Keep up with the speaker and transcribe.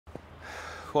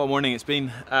what a morning it's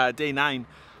been. Day 9.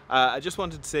 I just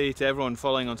wanted to say to everyone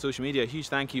following on social media, a huge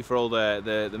thank you for all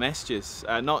the messages.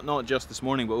 Not just this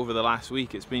morning, but over the last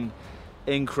week. It's been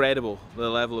incredible, the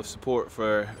level of support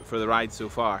for the ride so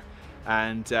far.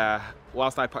 And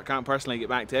whilst I can't personally get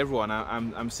back to everyone,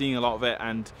 I'm seeing a lot of it,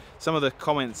 and some of the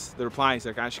comments, the replies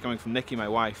are actually coming from Nikki, my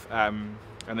wife, and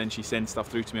then she sends stuff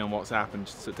through to me on WhatsApp and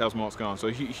so it tells me what's going on. So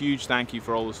a huge thank you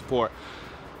for all the support.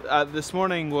 This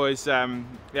morning was,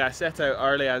 I set out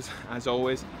early as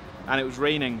always, and it was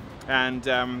raining, and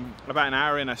about an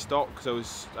hour in I stopped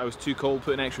because I was too cold,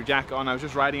 put an extra jacket on. I was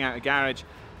just riding out a garage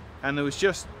and there was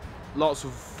just lots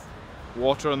of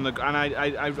water on the, and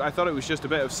I thought it was just a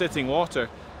bit of sitting water,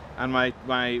 and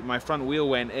my front wheel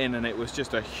went in and it was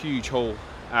just a huge hole.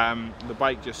 The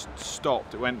bike just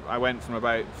stopped. I went from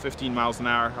about 15 miles an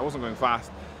hour, I wasn't going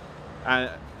fast,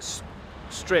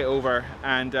 straight over,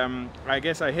 and I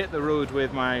guess I hit the road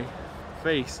with my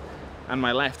face and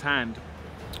my left hand.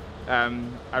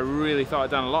 I really thought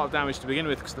I'd done a lot of damage to begin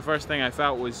with, because the first thing I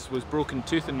felt was broken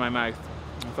tooth in my mouth.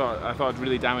 I thought I'd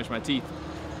really damaged my teeth.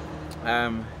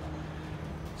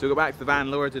 So I got back to the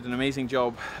van. Laura did an amazing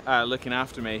job looking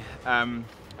after me.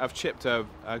 I've chipped a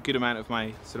good amount of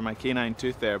my my canine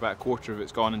tooth there. About a quarter of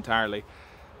it's gone entirely.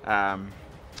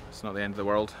 It's not the end of the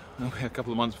world. It'll be a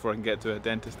couple of months before I can get to a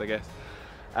dentist, I guess.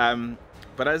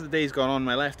 But as the day's gone on,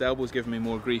 my left elbow's given me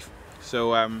more grief.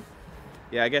 So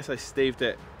yeah, I guess I staved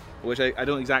it, which I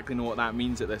don't exactly know what that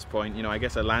means at this point. You know, I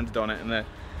guess I landed on it, and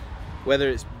whether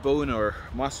it's bone or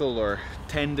muscle or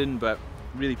tendon, but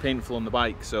really painful on the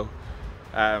bike. So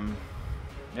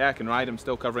yeah, I can ride. I'm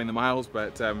still covering the miles,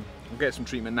 but I'll get some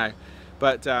treatment now.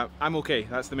 But I'm okay.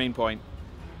 That's the main point.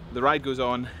 The ride goes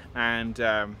on, and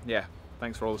yeah,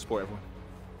 thanks for all the support, everyone.